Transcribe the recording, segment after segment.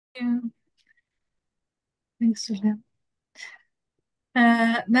Yeah. Thanks, Julia.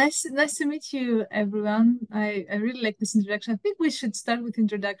 Nice to meet you, everyone. I really like this introduction. I think we should start with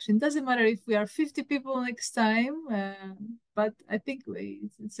introduction. Doesn't matter if we are 50 people next time, but I think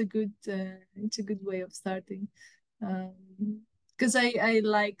it's a good way of starting. Because I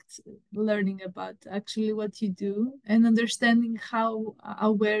liked learning about actually what you do and understanding how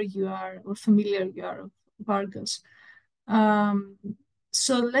aware you are or familiar you are of Argos. Um,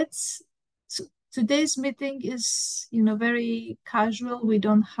 so let's so today's meeting is, very casual. We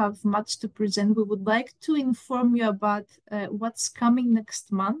don't have much to present. We would like to inform you about what's coming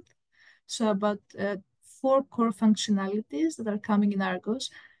next month. So about four core functionalities that are coming in Argos,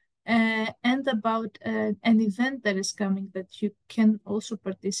 and about an event that is coming that you can also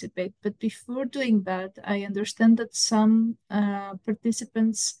participate. But before doing that, I understand that some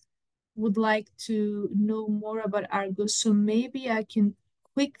participants would like to know more about Argos, so maybe I can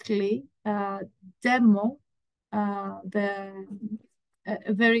quickly demo the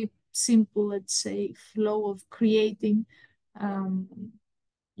a very simple, let's say, flow of creating um,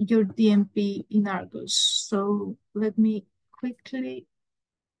 your DMP in Argos. So let me quickly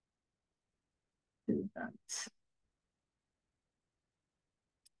do that.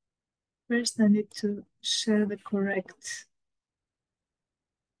 First, I need to share the correct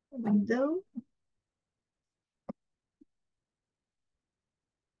window.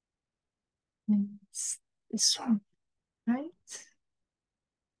 And it's this one, right?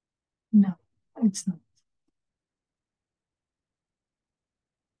 No, it's not.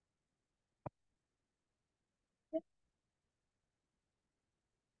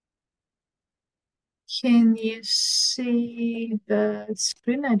 Can you see the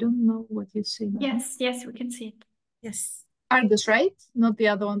screen? I don't know what you see now. Yes, we can see it. Yes. Argos, right? Not the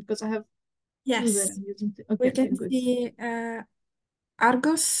other one, because I have two that Yes. I'm using. We Okay, can good. see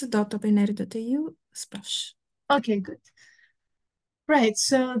argos.openair.eu splash. Okay, good. Right,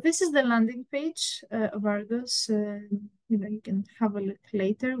 so this is the landing page of Argos. You can have a look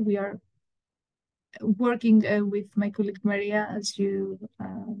later. We are working with my colleague Maria, as you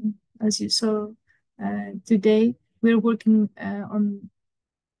saw today. We're working on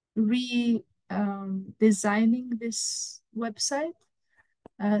designing this website.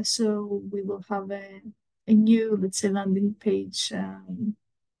 So we will have a new, let's say, landing page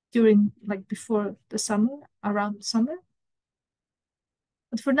before the summer, around summer.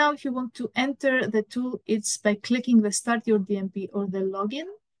 But for now, if you want to enter the tool, it's by clicking the Start Your DMP or the login.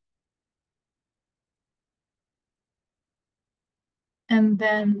 And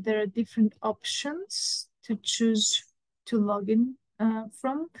then there are different options to choose to log in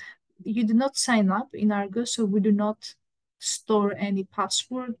from. You do not sign up in Argos, so we do not store any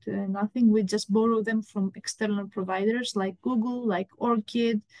password, nothing. We just borrow them from external providers like Google, like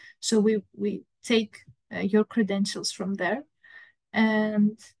Orchid. So we take your credentials from there.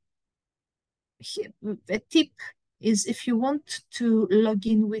 And a tip is if you want to log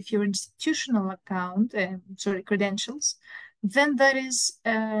in with your institutional account, credentials, then that is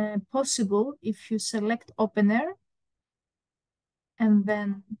possible if you select OpenAIRE, and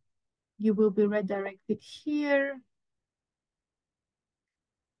then you will be redirected here.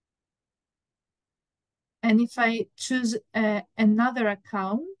 And if I choose another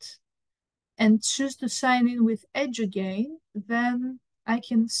account and choose to sign in with EduGain, then I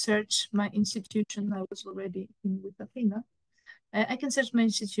can search my institution. I was already in with Athena. I can search my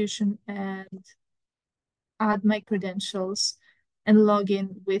institution and add my credentials and log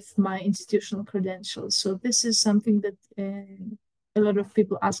in with my institutional credentials. So this is something that a lot of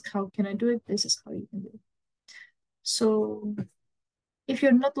people ask, how can I do it? This is how you can do it. So if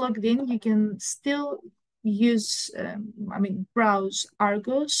you're not logged in, you can still use, browse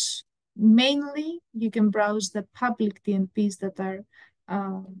Argos. Mainly, you can browse the public DMPs that are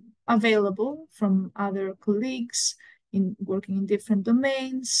available from other colleagues in working in different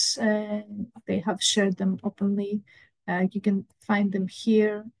domains. They have shared them openly. You can find them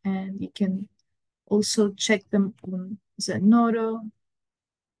here, and you can also check them on Zenodo,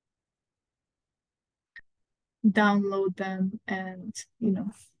 download them, and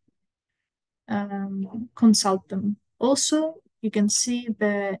consult them. Also, you can see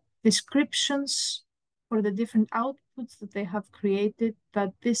the descriptions for the different outputs that they have created,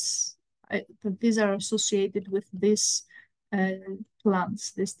 that these are associated with these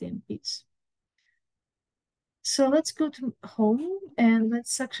plants, these DMPs. So let's go to home and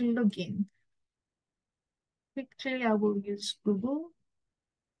let's actually log in. Quickly, I will use Google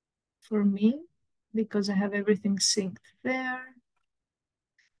for me because I have everything synced there.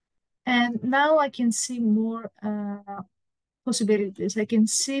 And now I can see more possibilities. I can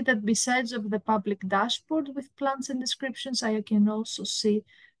see that besides of the public dashboard with plans and descriptions, I can also see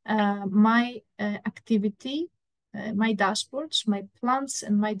my activity, my dashboards, my plans,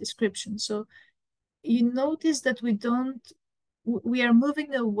 and my description. So you notice that we are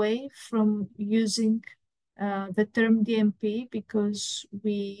moving away from using the term DMP because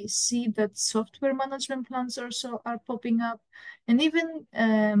we see that software management plans also are popping up, and even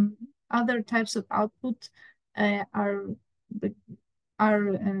other types of output are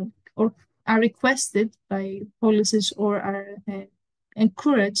or are requested by policies or are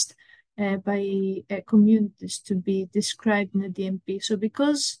encouraged by communities to be described in the DMP. So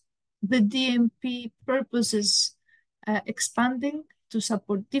because the DMP purpose is expanding to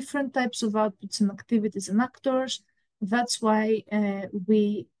support different types of outputs and activities and actors, that's why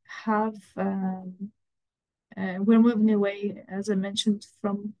we're moving away, as I mentioned,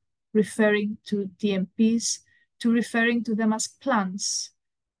 from referring to DMPs to referring to them as plans.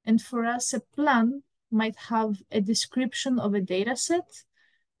 And for us, a plan might have a description of a data set,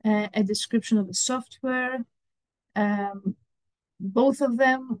 a description of the software, both of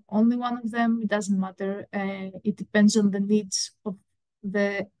them, only one of them, it doesn't matter. It depends on the needs of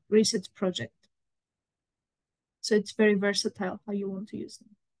the research project. So it's very versatile how you want to use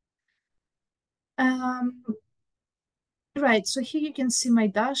them. Right, so here you can see my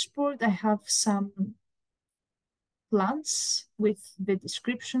dashboard. I have some plans with the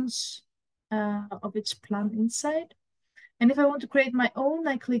descriptions of each plan inside. And if I want to create my own,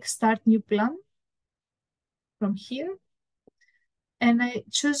 I click Start New Plan from here. And I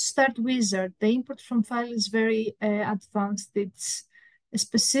choose Start Wizard. The import from file is very advanced. It's a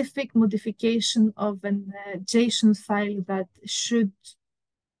specific modification of an JSON file that should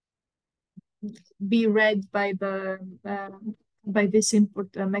be read by this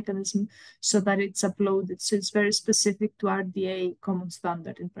import mechanism so that it's uploaded. So it's very specific to RDA common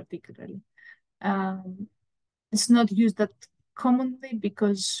standard in particular. It's not used that commonly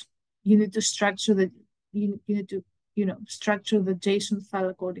because you need to structure you need to structure the JSON file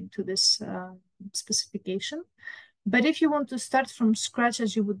according to this specification. But if you want to start from scratch,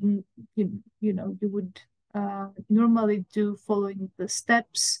 as you would normally do, following the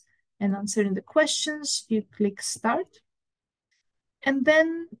steps and answering the questions, you click Start. And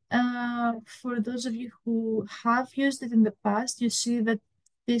then for those of you who have used it in the past, you see that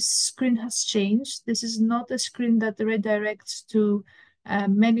this screen has changed. This is not a screen that redirects to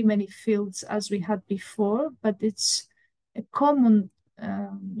many fields as we had before, but it's a common,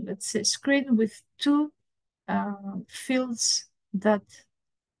 let's say, screen with two fields that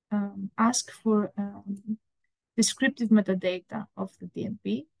ask for descriptive metadata of the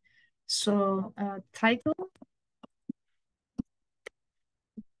DMP. So title,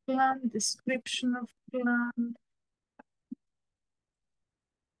 plan, description of plan.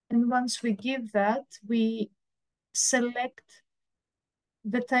 And once we give that, we select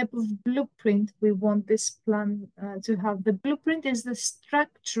the type of blueprint we want this plan to have. The blueprint is the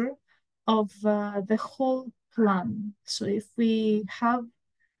structure of the whole plan. So if we have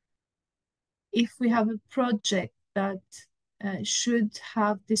a project that should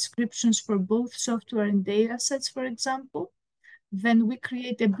have descriptions for both software and data sets, for example, then we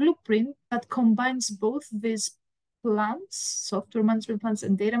create a blueprint that combines both these plans, software management plans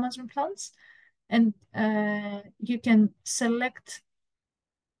and data management plans. And you can select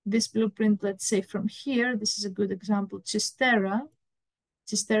this blueprint, let's say from here. This is a good example, Cistera.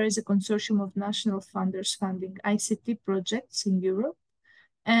 Cistera is a consortium of national funders funding ICT projects in Europe.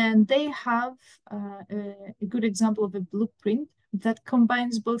 And they have a good example of a blueprint that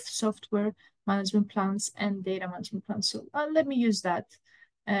combines both software management plans and data management plans. So let me use that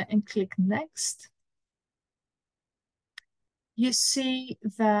and click Next. You see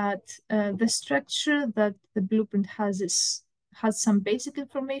that the structure that the blueprint has some basic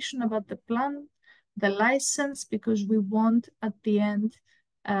information about the plan, the license, because we want at the end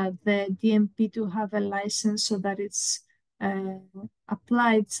the DMP to have a license so that it's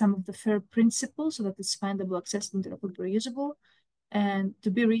applied some of the FAIR principles so that it's findable, accessible, interoperable, reusable. And to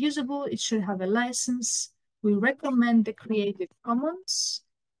be reusable, it should have a license. We recommend the Creative Commons,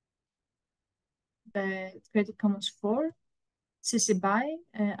 the Creative Commons 4, CC BY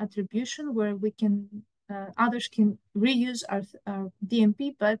attribution, where we can others can reuse our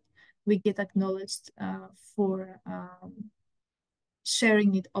DMP, but we get acknowledged for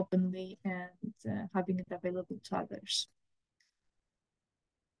sharing it openly and having it available to others.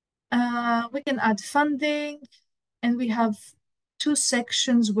 We can add funding, and we have two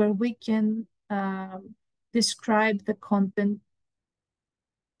sections where we can describe the content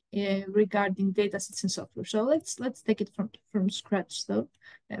regarding datasets and software. So let's take it from scratch though,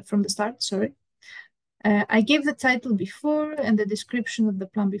 from the start. Sorry. I gave the title before and the description of the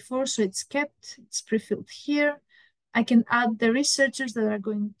plan before, so it's kept. It's pre-filled here. I can add the researchers that are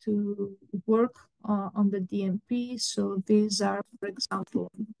going to work on the DMP. So these are, for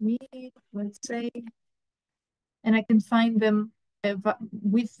example, me, let's say, and I can find them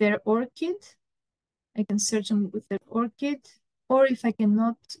with their ORCID. I can search them with their ORCID, or if I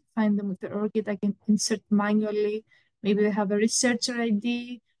cannot find them with their ORCID, I can insert manually. Maybe they have a researcher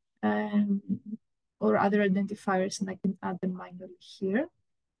ID or other identifiers, and I can add them manually here.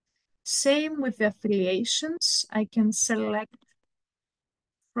 Same with the affiliations. I can select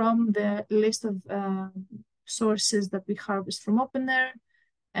from the list of sources that we harvest from OpenAIRE,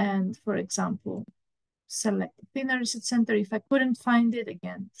 and for example, select the Athena Research Center. If I couldn't find it,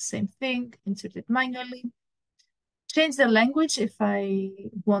 again, same thing, insert it manually. Change the language if I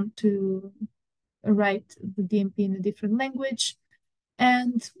want to write the DMP in a different language.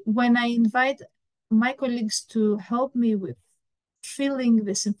 And when I invite my colleagues to help me with filling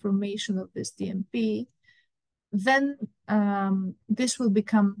this information of this DMP, then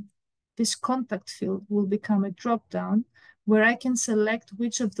this contact field will become a drop-down where I can select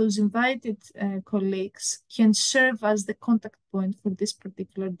which of those invited colleagues can serve as the contact point for this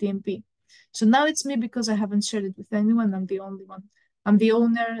particular DMP. So now it's me because I haven't shared it with anyone. I'm the only one. I'm the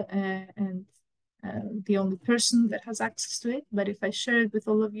owner and the only person that has access to it. But if I share it with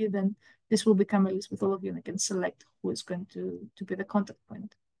all of you, then this will become a list with all of you, and I can select who is going to be the contact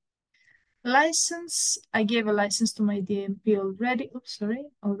point. License, I gave a license to my DMP already. Oops, sorry,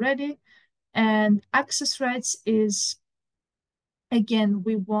 already. And access rights is, again,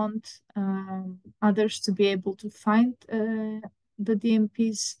 we want others to be able to find the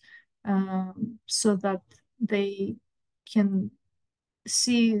DMPs so that they can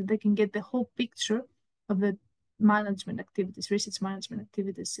see, they can get the whole picture of the management activities, research management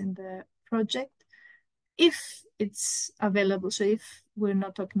activities in the project, if it's available. So if we're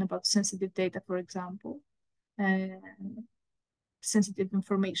not talking about sensitive data, for example, sensitive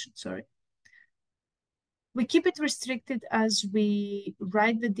information, sorry. We keep it restricted as we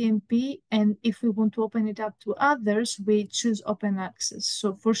write the DMP, and if we want to open it up to others, we choose open access.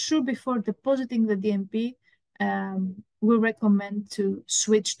 So for sure, before depositing the DMP, we recommend to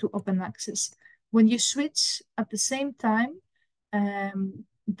switch to open access. When you switch at the same time,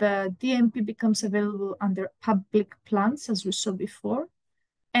 the DMP becomes available under public plans, as we saw before.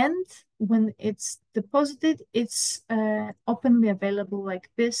 And when it's deposited, it's openly available like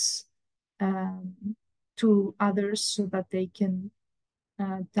this to others so that they can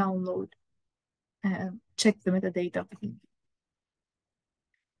download, check the metadata.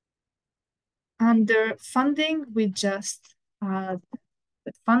 Under funding, we just add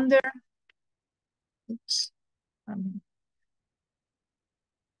the funder. Oops.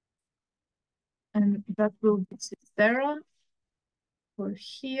 And that will be Cistera for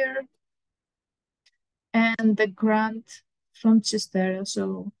here. And the grant from Cistera,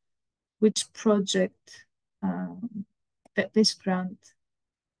 so which project, this grant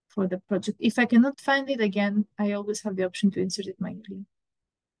for the project. If I cannot find it again, I always have the option to insert it manually.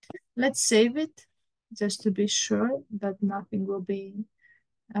 Let's save it just to be sure that nothing will be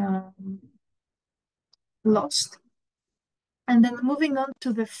lost. And then moving on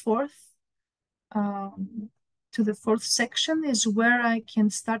to the fourth section is where I can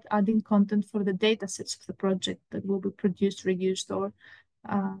start adding content for the data sets of the project that will be produced, reused, or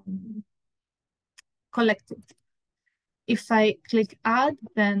collected. If I click add,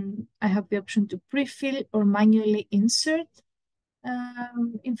 then I have the option to pre-fill or manually insert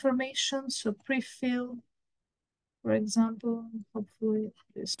information. So pre-fill, for example, hopefully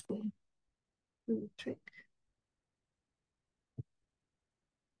this will do the trick.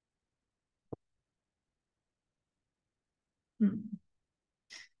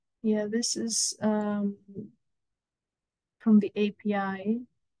 Yeah, this is from the API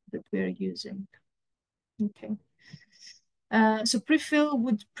that we're using. Okay. So pre-fill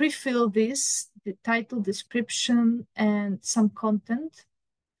would pre-fill this, the title, description, and some content.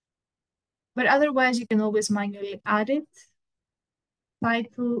 But otherwise, you can always manually add it.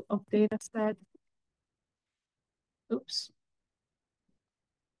 Title of dataset. Oops.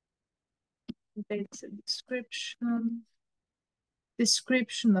 Dataset description.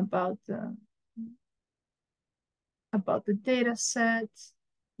 Description about the data set.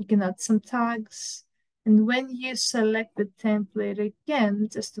 You can add some tags. And when you select the template again,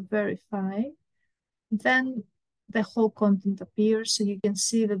 just to verify, then the whole content appears. So you can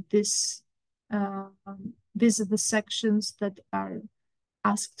see that these are the sections that are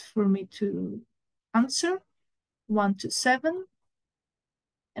asked for me to answer, 1 to 7.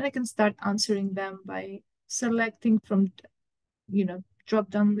 And I can start answering them by selecting from,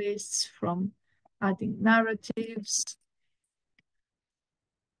 drop-down lists, from adding narratives,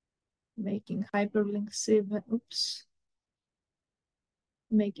 making hyperlinks even,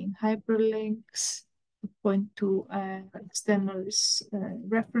 making hyperlinks, point to external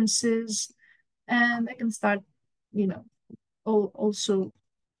references, and I can start, also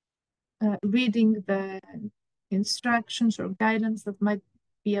reading the instructions or guidance that might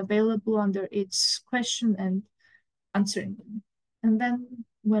be available under each question and answering them. And then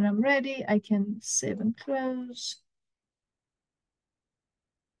when I'm ready, I can save and close.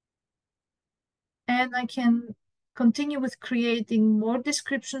 And I can continue with creating more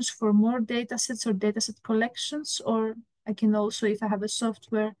descriptions for more datasets or dataset collections, or I can also, if I have a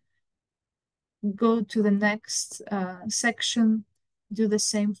software, go to the next section, do the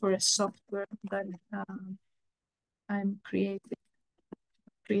same for a software that I'm creating.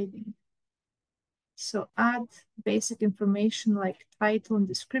 So add basic information like title and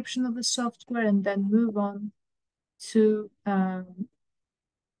description of the software, and then move on to,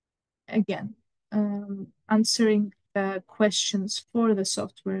 again, answering questions for the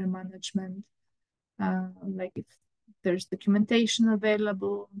software management, like if there's documentation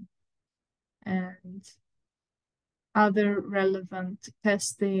available and other relevant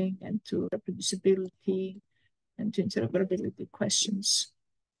testing and to reproducibility and to interoperability questions.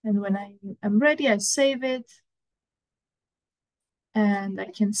 And when I am ready, I save it, and I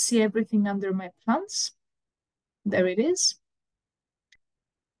can see everything under my plans. There it is.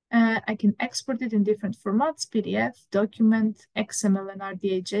 I can export it in different formats: PDF, document, XML, and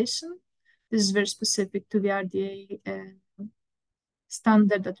RDA JSON. This is very specific to the RDA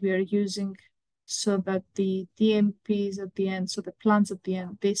standard that we are using, so that the DMPs at the end, so the plans at the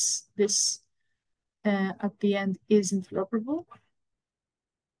end, this at the end is interoperable.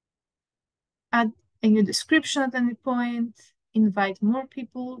 Add a new description at any point, invite more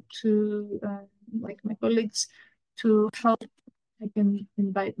people to, like my colleagues, to help. I can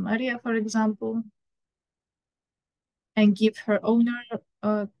invite Maria, for example, and give her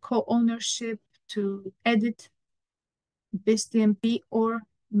co-ownership to edit this DMP, or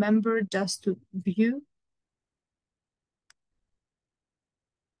member just to view.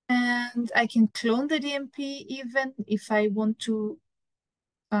 And I can clone the DMP even if I want to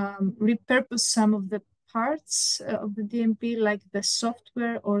repurpose some of the parts of the DMP, like the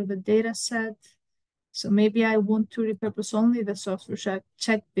software or the data set. So maybe I want to repurpose only the software. So I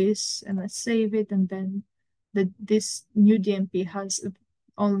check this and I save it, and then this new DMP has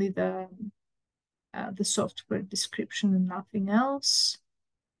only the software description and nothing else.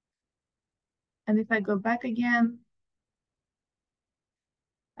 And if I go back again,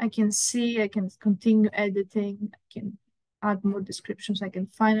 I can see, I can continue editing, I can add more descriptions, I can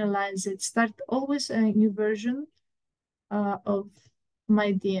finalize it, start always a new version of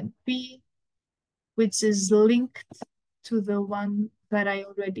my DMP, which is linked to the one that I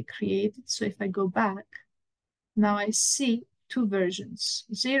already created. So if I go back, now I see two versions,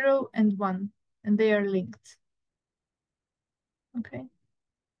 0 and 1, and they are linked. Okay.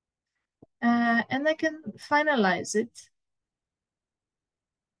 And I can finalize it.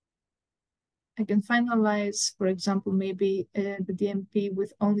 I can finalize, for example, maybe the DMP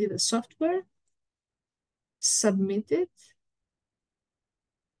with only the software, submit it.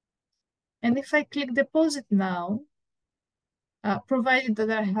 And if I click deposit now, provided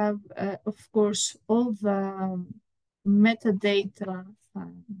that I have, of course, all the metadata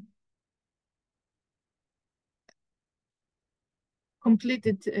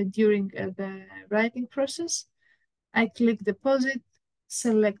completed during the writing process, I click deposit,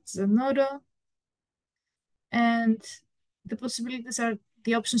 select Zenodo, and the possibilities are,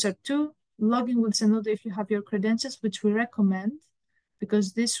 the options are two: login with Zenodo if you have your credentials, which we recommend,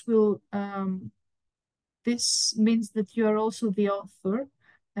 because this will this means that you are also the author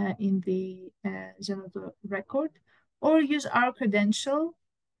in the Zenodo record, or use our credential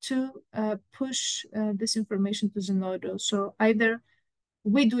to push this information to Zenodo. So either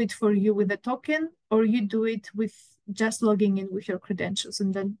we do it for you with a token, or you do it with just logging in with your credentials.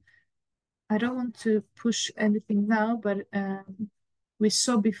 And then I don't want to push anything now, but we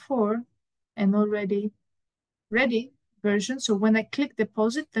saw before an already ready version. So when I click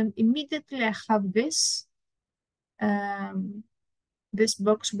deposit, then immediately I have this this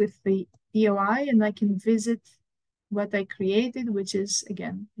box with the EOI, and I can visit what I created, which is,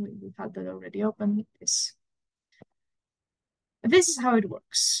 again, we had that already open. This is how it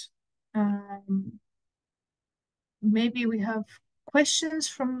works. Maybe we have questions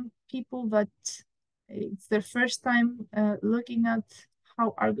from people that it's their first time looking at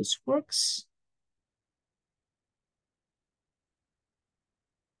how Argos works?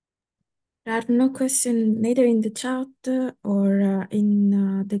 There are no questions neither in the chat or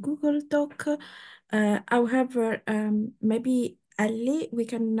in the Google Doc. However, maybe Ali, we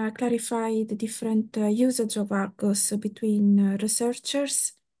can clarify the different usage of Argos between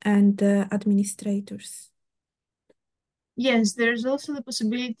researchers and administrators. Yes, there's also the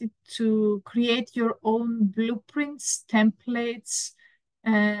possibility to create your own blueprints, templates,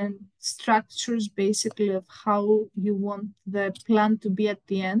 and structures basically of how you want the plan to be at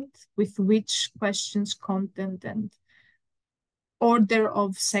the end, with which questions, content, and order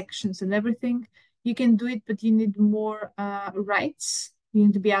of sections and everything. You can do it, but you need more rights. You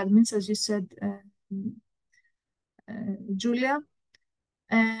need to be admins, as you said, Julia.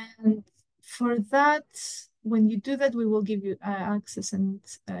 And for that, when you do that, we will give you access, and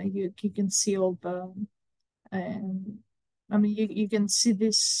you can see all the. I mean, you can see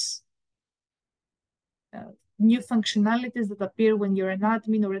this new functionalities that appear when you're an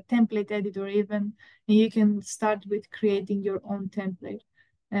admin or a template editor, even, and you can start with creating your own template.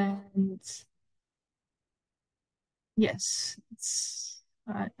 And yes,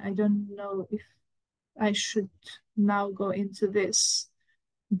 I don't know if I should now go into this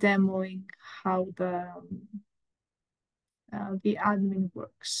demoing how the admin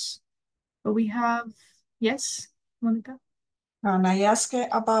works. But we have, yes, Monica? And I asked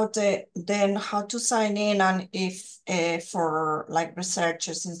about then how to sign in, and if for like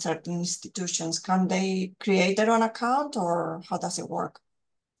researchers in certain institutions, can they create their own account, or how does it work?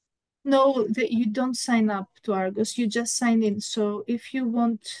 No, you don't sign up to Argos, you just sign in. So if you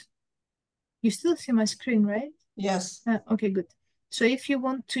want, you still see my screen, right? Yes. Okay, good. So if you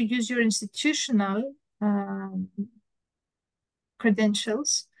want to use your institutional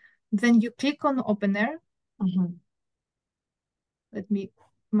credentials, then you click on OpenAIRE. Let me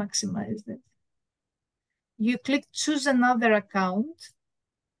maximize that. You click choose another account,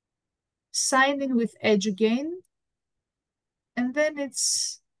 sign in with EduGain, and then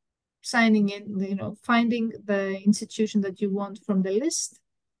it's signing in, finding the institution that you want from the list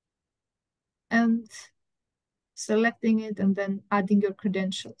and selecting it, and then adding your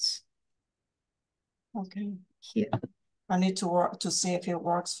credentials. Okay. Here. I need to work to see if it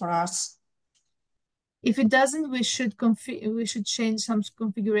works for us. If it doesn't, we should change some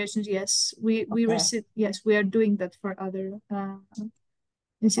configurations. Yes, we are doing that for other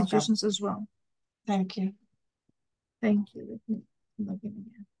institutions as well. Thank you. Thank you. Let me log in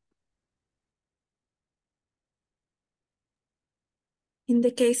again. In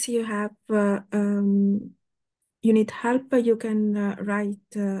the case you have you need help, you can write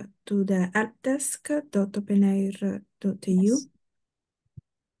to the helpdesk.openair.eu. Yes.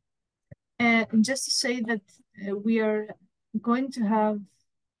 And just to say that we are going to have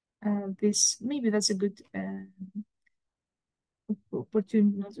this, maybe that's a good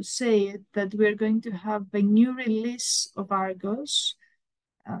opportunity to say it, that we're going to have a new release of Argos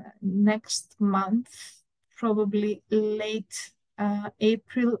next month, probably late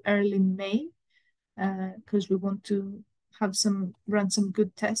April, early May, because we want to have run some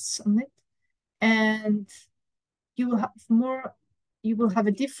good tests on it. And you will have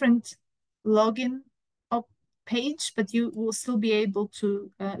a different login page, but you will still be able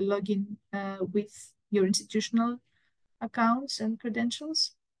to log in with your institutional accounts and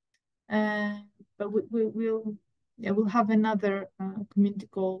credentials. But we'll have another community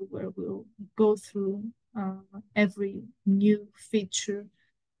call where we'll go through every new feature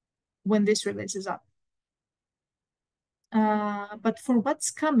when this release is up. But for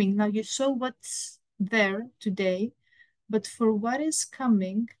what's coming, now you saw what's there today, but for what is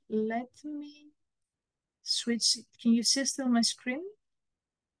coming, let me switch. Can you see still my screen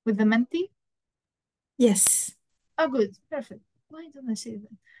with the Menti? Yes. Oh, good, perfect. Why don't I see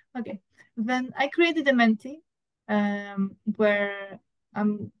that? Okay, then I created a Menti where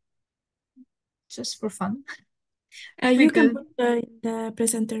I'm just for fun. You can put in the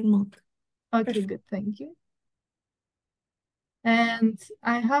presenter mode. Okay, Perfect. good, thank you. And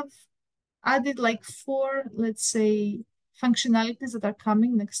I have added like 4, let's say, functionalities that are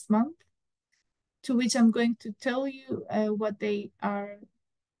coming next month, to which I'm going to tell you what they are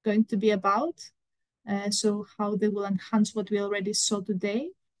going to be about. So how they will enhance what we already saw today.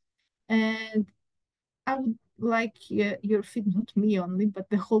 And I would like your feedback, not me only, but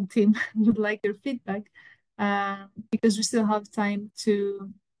the whole team would like your feedback, because we still have time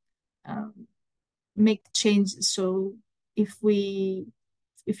to make changes. So if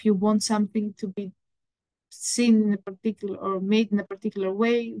you want something to be seen in a particular or made in a particular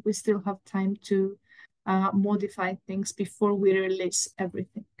way, we still have time to modify things before we release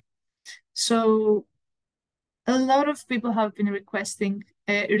everything. So a lot of people have been requesting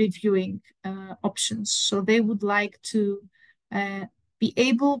reviewing options. So they would like to be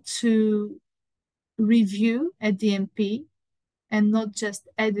able to review a DMP and not just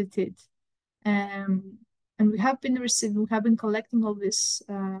edit it. And we have been collecting all these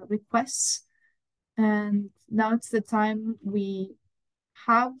requests. And now it's the time we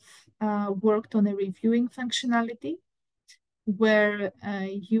have worked on a reviewing functionality where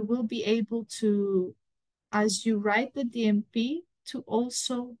you will be able to, as you write the DMP, to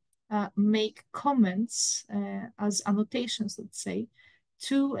also make comments as annotations, let's say,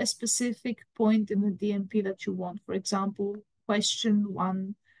 to a specific point in the DMP that you want. For example, question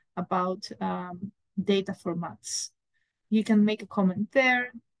 1 about data formats. You can make a comment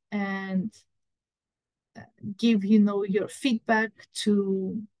there and give, your feedback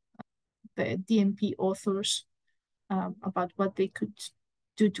to the DMP authors about what they could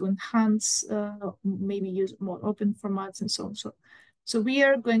do to enhance, maybe use more open formats and so on. So we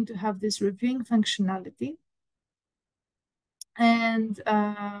are going to have this reviewing functionality. And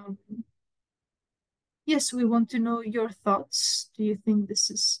yes, we want to know your thoughts. Do you think this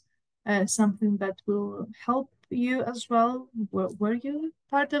is something that will help you as well? Were you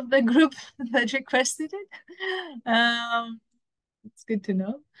part of the group that requested it? It's good to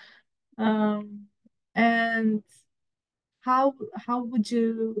know. And how would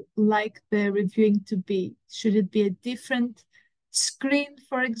you like the reviewing to be? Should it be a different screen,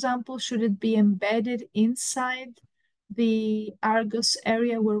 for example? Should it be embedded inside the Argos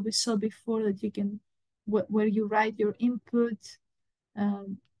area where we saw before that you can, where you write your input?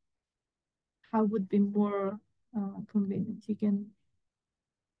 How would be more convenient? You can.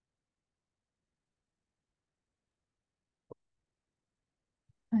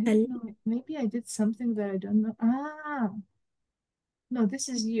 I don't know. Maybe I did something that I don't know. No, this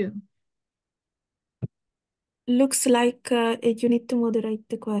is you. Looks like you need to moderate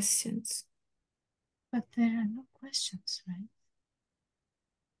the questions. But there are no questions,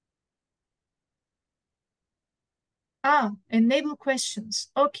 right? Enable questions.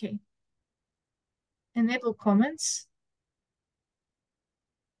 Okay. Enable comments.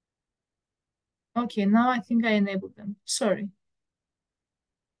 Okay, now I think I enabled them. Sorry.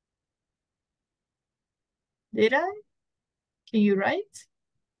 Did I? Can you write?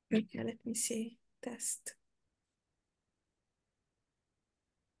 Okay, let me see. Test.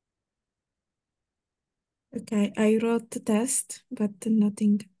 Okay, I wrote the test, but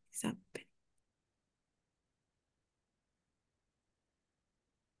nothing is happening.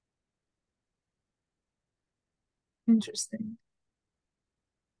 Interesting.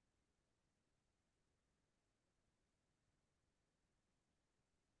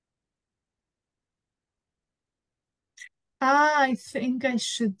 I think I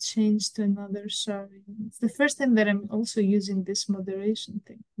should change to another, sorry. It's the first time that I'm also using this moderation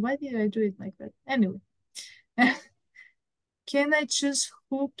thing. Why did I do it like that? Anyway. Can I choose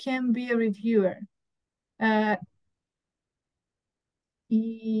who can be a reviewer?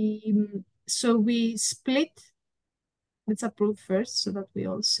 So we split. Let's approve first so that we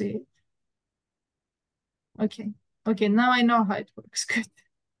all see it. Okay. Okay, now I know how it works. Good.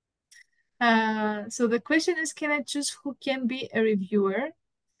 So the question is, can I choose who can be a reviewer?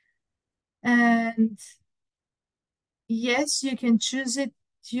 And yes, you can choose it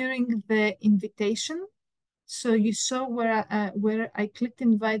during the invitation. So you saw where I clicked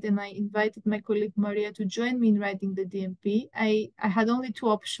invite and I invited my colleague Maria to join me in writing the DMP. I had only 2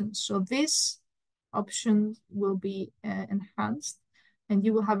 options. So this option will be enhanced and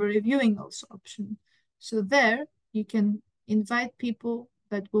you will have a reviewing also option. So there you can invite people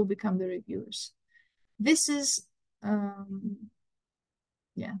that will become the reviewers. This is,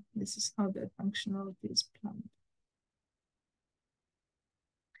 this is how the functionality is planned.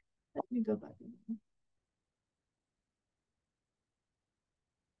 Let me go back.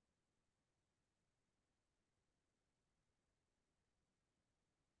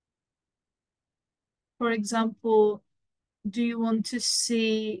 For example, do you want to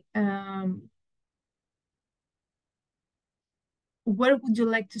see, where would you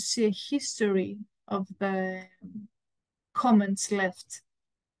like to see a history of the comments left?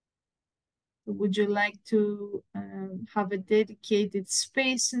 Would you like to have a dedicated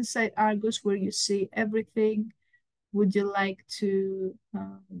space inside Argos where you see everything? Would you like to,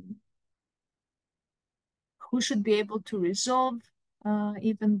 who should be able to resolve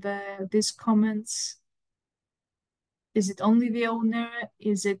even these comments? Is it only the owner?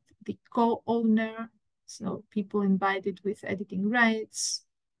 Is it the co-owner? So people invited with editing rights.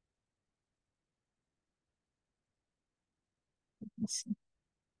 Let me see.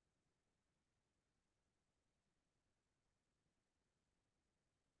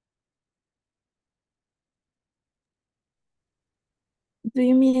 Do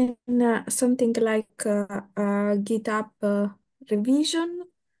you mean something like GitHub revision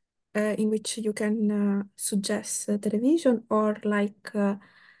in which you can suggest the revision, or like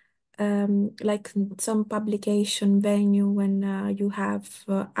some publication venue when you have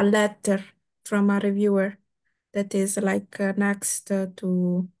a letter from a reviewer that is like next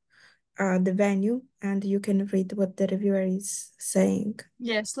to the venue, and you can read what the reviewer is saying?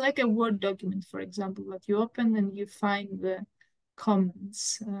 Yes, like a Word document, for example, that you open and you find the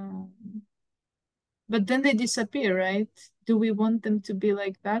comments. But then they disappear, right? Do we want them to be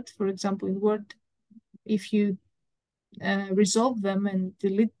like that? For example, in Word, if you resolve them and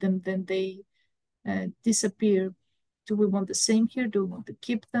delete them, then they disappear. Do we want the same here? Do we want to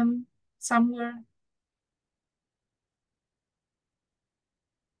keep them somewhere?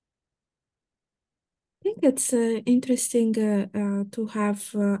 I think it's interesting to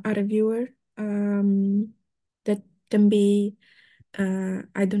have a reviewer that can be,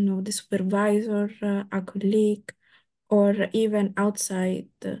 I don't know, the supervisor, a colleague, or even outside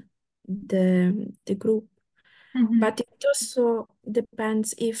the group. Mm-hmm. But it also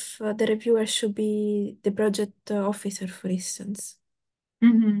depends if the reviewer should be the project officer, for instance.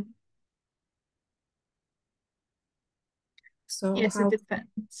 Mm-hmm. So Yes, it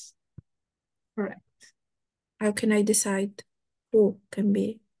depends. Correct. how can I decide who can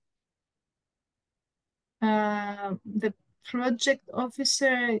be? The project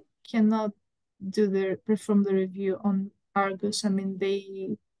officer cannot perform the review on Argos. I mean,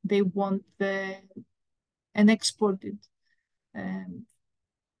 they want an exported um,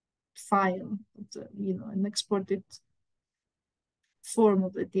 file, an exported form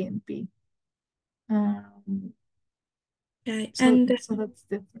of the DMP. Okay, So and so that's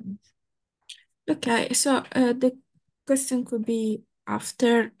different. okay, so the question could be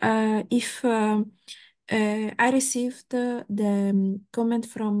after if I received the comment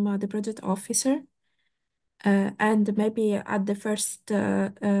from the project officer, and maybe at the first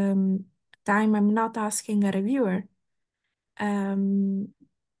time I'm not asking a reviewer. Then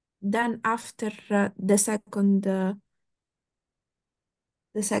after the second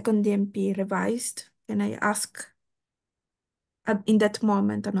DMP revised, can I ask in that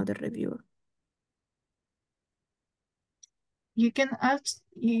moment another reviewer? You can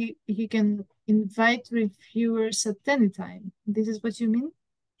invite reviewers at any time. This is what you mean?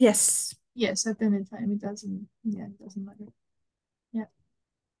 Yes. Yes, at any time. It doesn't matter. Yeah.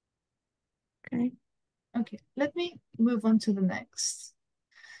 Okay. Okay, let me move on to the next.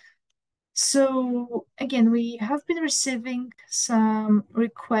 So again, we have been receiving some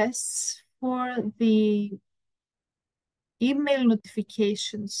requests for the email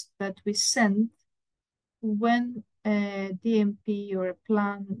notifications that we send when a DMP or a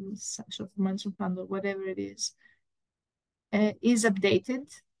plan, such of management plan or whatever it is updated.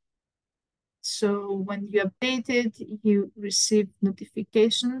 So when you update it, you receive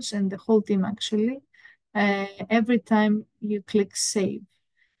notifications, and the whole team actually, every time you click save.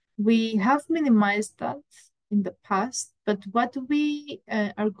 We have minimized that in the past, but what we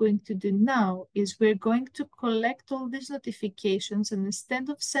are going to do now is we're going to collect all these notifications, and instead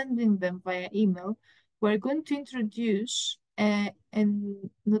of sending them via email, we're going to introduce a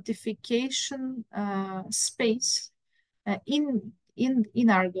notification space in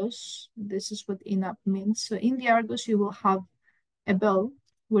Argos. This is what in-app means. So in the Argos, you will have a bell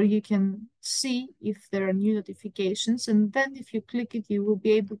where you can see if there are new notifications. And then if you click it, you will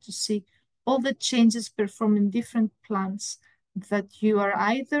be able to see all the changes performed in different plans that you are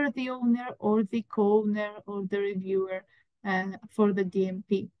either the owner or the co-owner or the reviewer for the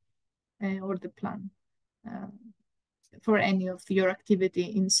DMP or the plan for any of your activity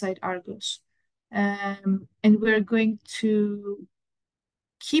inside Argos. And we're going to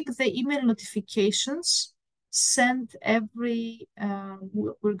keep the email notifications sent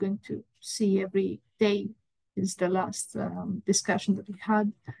we're going to see every day is the last discussion that we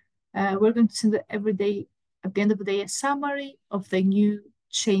had. We're going to send every day, at the end of the day, a summary of the new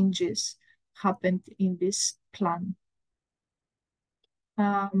changes happened in this plan.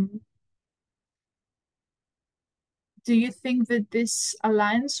 Do you think that this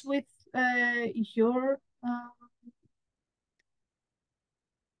aligns with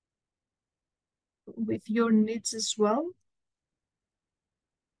your needs as well?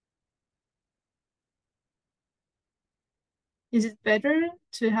 Is it better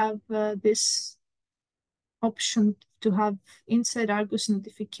to have this option to have inside Argos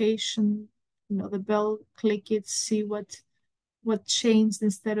notification, the bell, click it, see what changed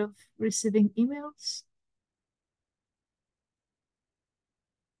instead of receiving emails.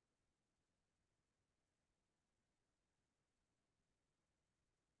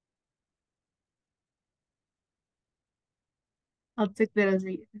 I'll take that as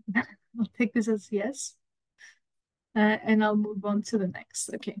a I'll take this as yes. And I'll move on to the next.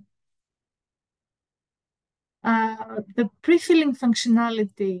 Okay. The pre-filling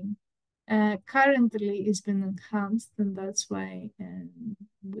functionality currently is been enhanced, and that's why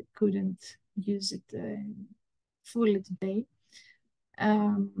we couldn't use it fully today.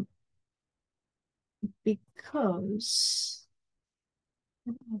 Because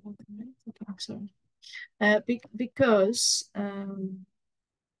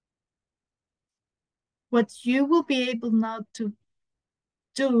what you will be able now to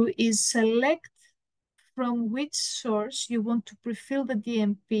do is select from which source you want to prefill the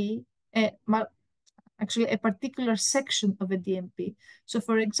DMP, actually a particular section of a DMP. So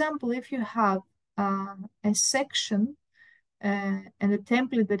for example, if you have a section and a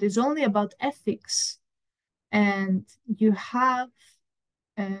template that is only about ethics, and you have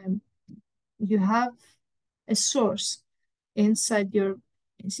a source inside your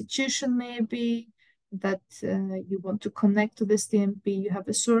institution maybe that you want to connect to this DMP, you have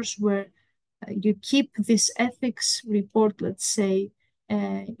a source where you keep this ethics report, let's say,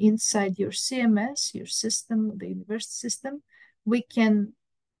 inside your CMS, your system, the university system, we can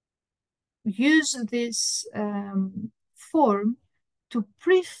use this form to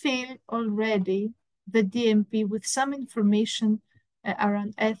pre-fill already the DMP with some information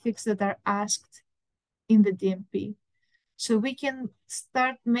around ethics that are asked in the DMP. So we can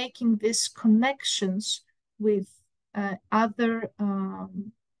start making these connections with other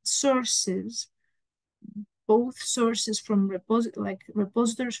sources, both sources from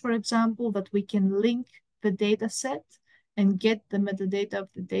repositories, for example, that we can link the data set and get the metadata of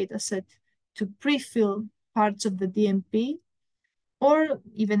the data set to pre-fill parts of the DMP, or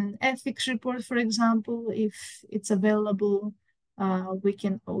even an ethics report, for example, if it's available, we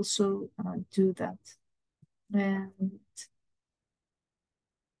can also do that. And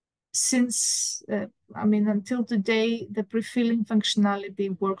since, until today, the pre-filling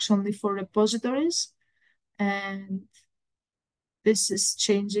functionality works only for repositories, and this is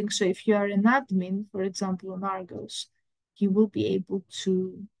changing. So if you are an admin, for example, on Argos, you will be able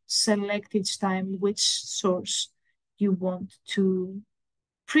to select each time which source you want to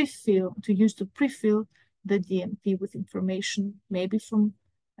use to pre-fill the DMP with information, maybe from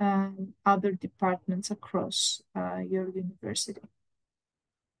other departments across your university.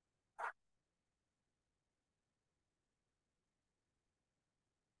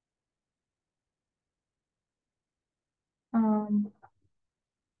 And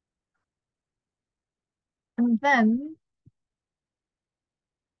then,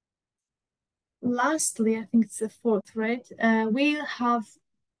 lastly, I think it's the fourth, right? We'll have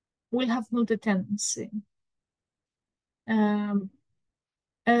multi-tenancy. A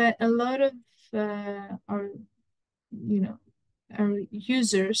lot of our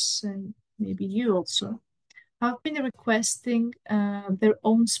users, and maybe you also, have been requesting their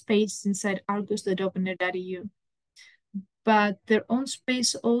own space inside argos.openair.eu. But their own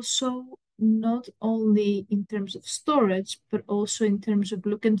space also, not only in terms of storage, but also in terms of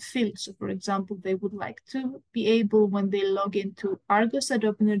look and feel. So for example, they would like to be able, when they log into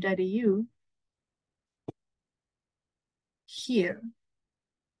argos.openair.eu, here,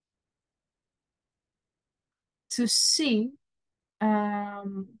 to see,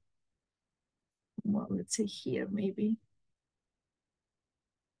 well, let's say here maybe,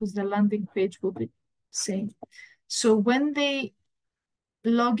 because the landing page will be the same. So when they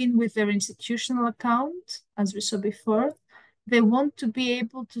log in with their institutional account, as we saw before, they want to be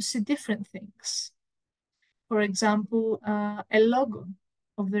able to see different things. For example, a logo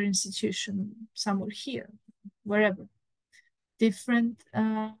of their institution somewhere here, wherever. Different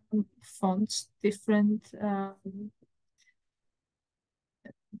fonts, different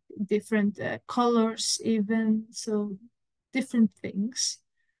colors even, so different things.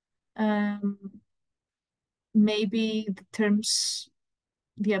 Maybe the terms,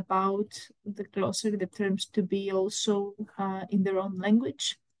 the about, the glossary, the terms to be also in their own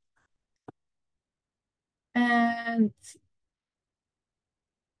language. And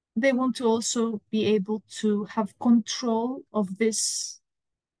they want to also be able to have control of this,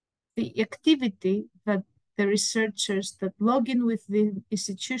 the activity that the researchers that log in with the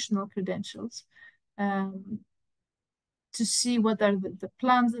institutional credentials, to see what are the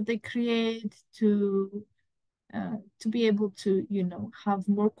plans that they create, to to be able to, have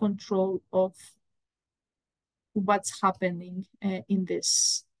more control of what's happening in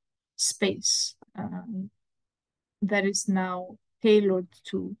this space that is now tailored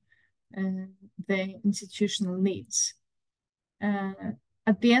to the institutional needs.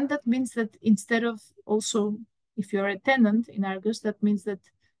 At the end, that means that instead of also, if you're a tenant in Argos, that means that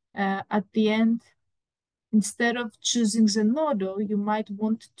at the end, instead of choosing Zenodo, you might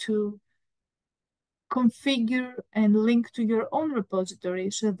want to configure and link to your own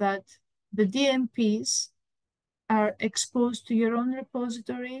repository so that the DMPs are exposed to your own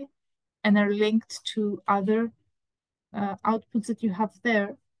repository and are linked to other outputs that you have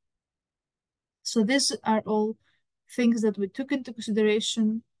there. So these are all things that we took into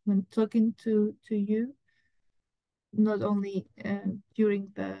consideration when talking to you, not only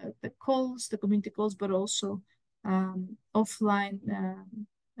during the calls, the community calls, but also offline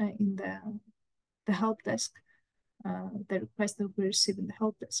in the help desk, the request that we receive in the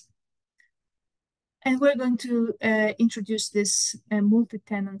help desk. And we're going to introduce this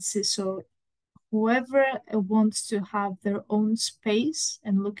multi-tenancy. So whoever wants to have their own space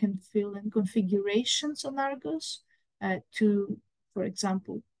and look and feel and configurations on Argos to, for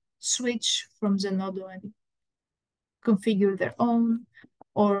example, switch from Zenodo and configure their own,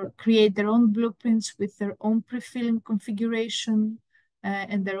 or create their own blueprints with their own pre-filling configuration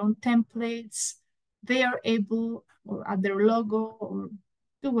and their own templates, they are able, or add their logo, or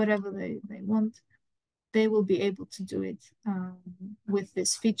do whatever they want, they will be able to do it with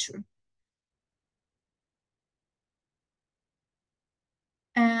this feature.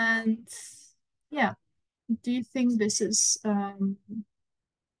 And yeah, do you think this is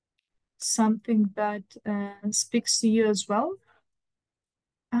something that speaks to you as well?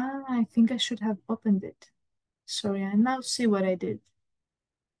 I think I should have opened it. Sorry, I now see what I did.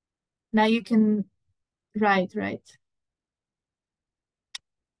 Now you can write, right?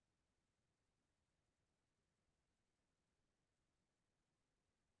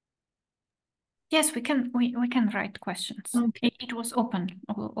 Yes, we can write questions. Okay. It was open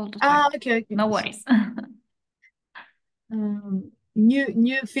all the time. Okay. No worries.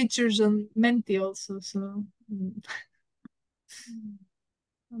 New features on Menti also, so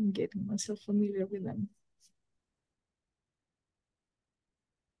I'm getting myself familiar with them.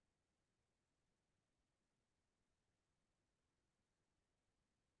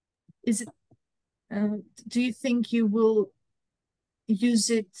 Is it? Do you think you will use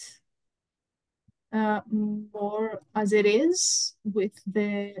it more as it is with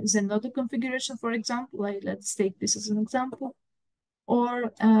the Zenodo configuration, for example? Like, let's take this as an example,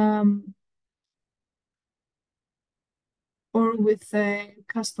 or with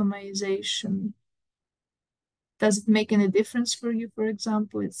customization? Does it make any difference for you, for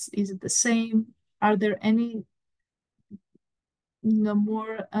example? Is it the same? Are there any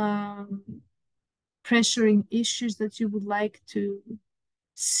more pressuring issues that you would like to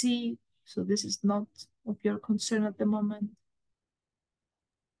see? So this is not of your concern at the moment.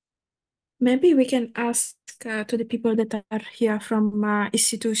 Maybe we can ask to the people that are here from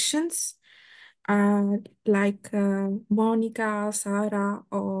institutions, like Monica, Sarah,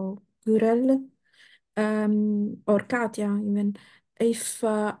 or Gurel, or Katia even, if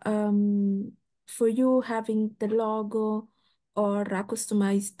for you having the logo or a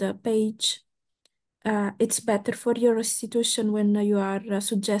customized page, it's better for your institution when you are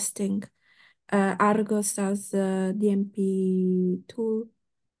suggesting Argos as DMP tool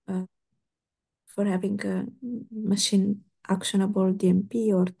for having a machine actionable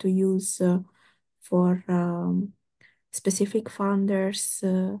DMP, or to use for specific founders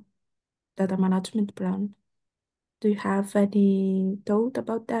data management plan. Do you have any thought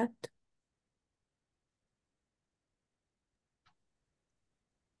about that?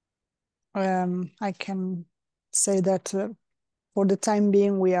 I can say that for the time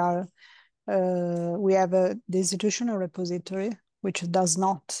being, we have the institutional repository, which does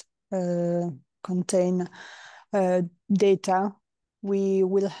not contain data. We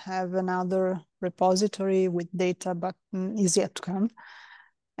will have another repository with data, but is yet to come.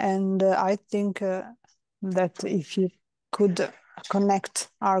 And I think that if you could connect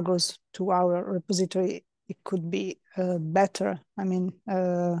Argos to our repository, it could be better. I mean,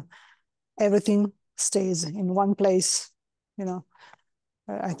 everything stays in one place,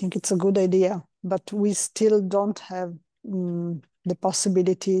 I think it's a good idea, but we still don't have the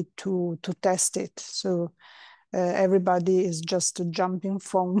possibility to test it. So everybody is just jumping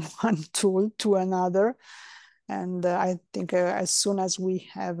from one tool to another. And I think as soon as we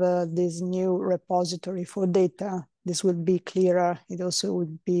have this new repository for data, this will be clearer. It also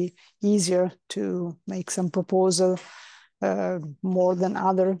would be easier to make some proposal more than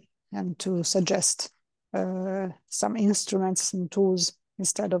other, and to suggest some instruments and tools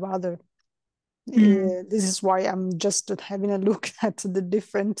instead of other. This is why I'm just having a look at the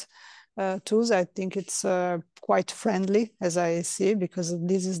different tools. I think it's quite friendly, as I see, because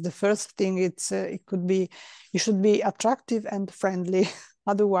this is the first thing. It should be attractive and friendly.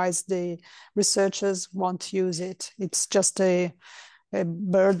 Otherwise, the researchers won't use it. It's just a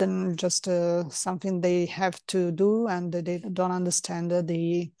burden, just something they have to do, and they don't understand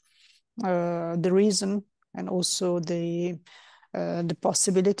the reason, and also the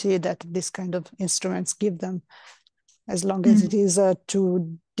possibility that this kind of instruments give them, as long as it is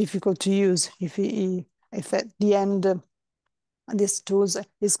too difficult to use. If at the end this tools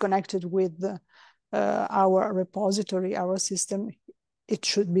is connected with our repository, our system, it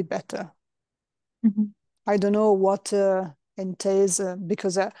should be better. I don't know what entails,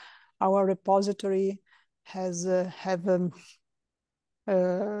 because our repository has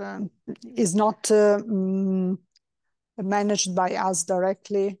is not managed by us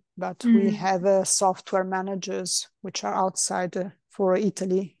directly, but we have software managers which are outside. For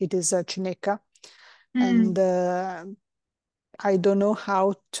Italy, it is Cineca, and I don't know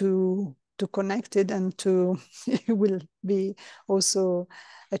how to connect it, and it will be also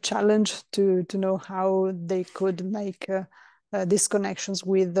a challenge to know how they could make these connections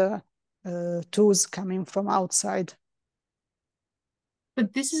with tools coming from outside.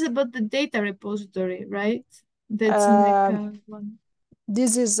 But this is about the data repository, right? That's Cineca one.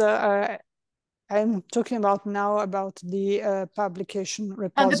 This is I'm talking about now about the publication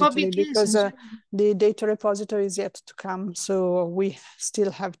repository, because the data repository is yet to come. So we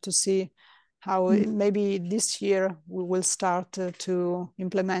still have to see how maybe this year we will start to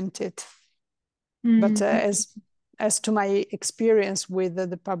implement it. But as to my experience with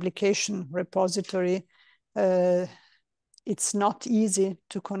the publication repository, it's not easy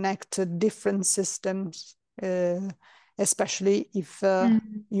to connect different systems, especially if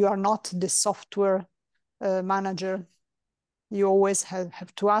you are not the software manager. You always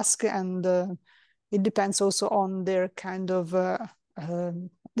have to ask, and it depends also on their kind of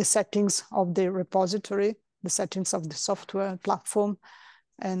the settings of the repository, the settings of the software platform,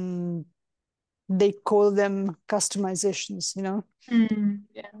 and they call them customizations, you know.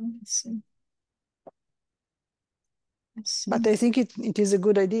 Yeah, I see. But I think it is a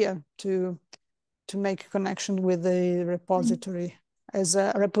good idea to make a connection with the repository. As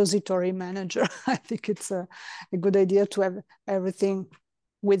a repository manager, I think it's a good idea to have everything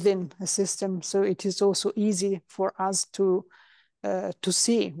within a system, so it is also easy for us to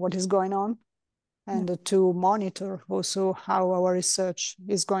see what is going on, and to monitor also how our research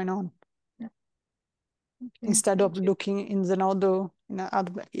is going on. Instead of looking in Zenodo.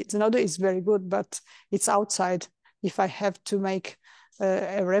 Zenodo is very good, but it's outside. If I have to make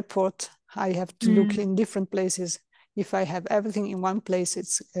a report, I have to look in different places. If I have everything in one place,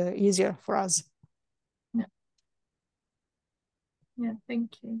 it's easier for us. Yeah,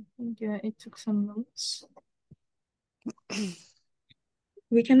 thank you. I took some notes.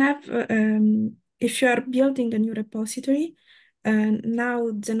 We can have, if you are building a new repository,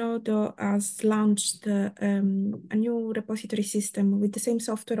 now Zenodo has launched a new repository system with the same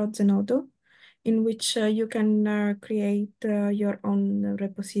software of Zenodo, in which you can create your own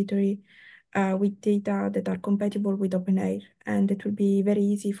repository with data that are compatible with OpenAIRE, and it will be very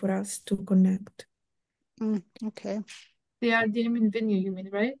easy for us to connect. Okay. The RDM in venue, you mean,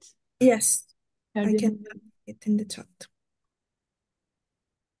 right? Yes, RDM I can put it in the chat.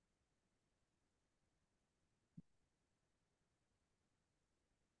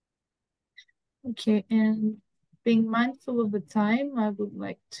 Okay, and being mindful of the time, I would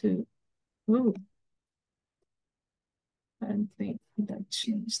like to, apparently that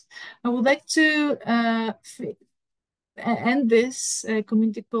changed. I would like to end this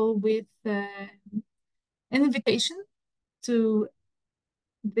community call with an invitation to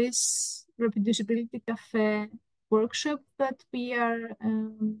this reproducibility cafe workshop that we are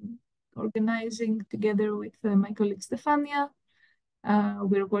organizing together with my colleague Stefania.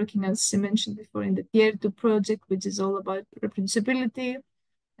 We're working, as I mentioned before, in the Tier 2 project, which is all about reproducibility.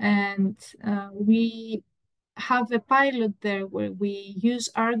 And we have a pilot there where we use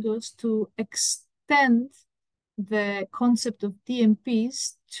Argos to extend the concept of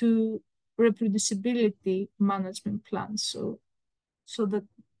DMPs to reproducibility management plans. So that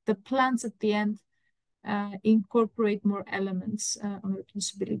the plans at the end incorporate more elements on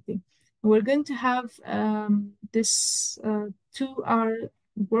reproducibility. We're going to have this 2-hour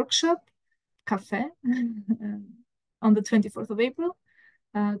workshop cafe on the 24th of April,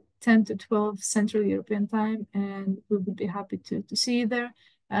 10 to 12 Central European time, and we would be happy to see you there.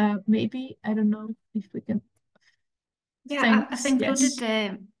 Maybe, I don't know if we can. Yeah, I've included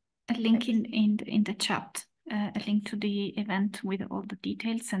yes. a link in the chat, a link to the event with all the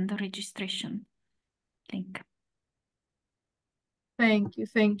details and the registration link. Thank you,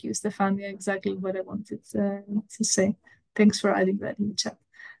 Stefania. Exactly what I wanted to say. Thanks for adding that in the chat.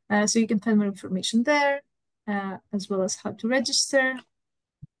 So you can find more information there, as well as how to register.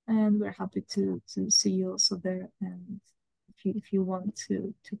 And we're happy to see you also there, and if you want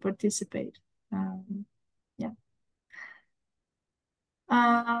to participate. Yeah.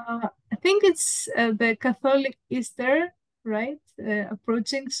 I think it's the Catholic Easter, right?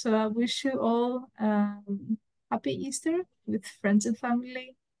 Approaching. So I wish you all happy Easter with friends and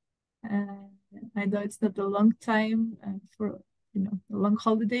family. I know it's not a long time for a long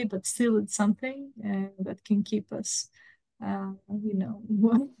holiday, but still it's something that can keep us a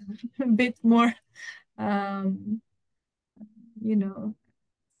bit more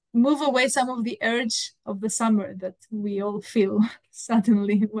move away some of the urge of the summer that we all feel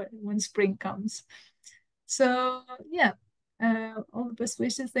suddenly when spring comes. So yeah, all the best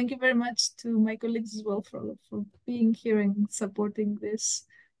wishes. Thank you very much to my colleagues as well for being here and supporting this.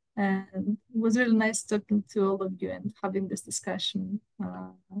 And it was really nice talking to all of you and having this discussion.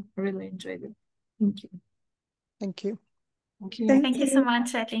 I really enjoyed it. Thank you. Thank you. Thank you. Thank you so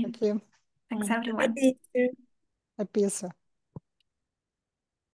much, Ellie. Thank you. Thanks, everyone. Happy Easter. Happy Easter.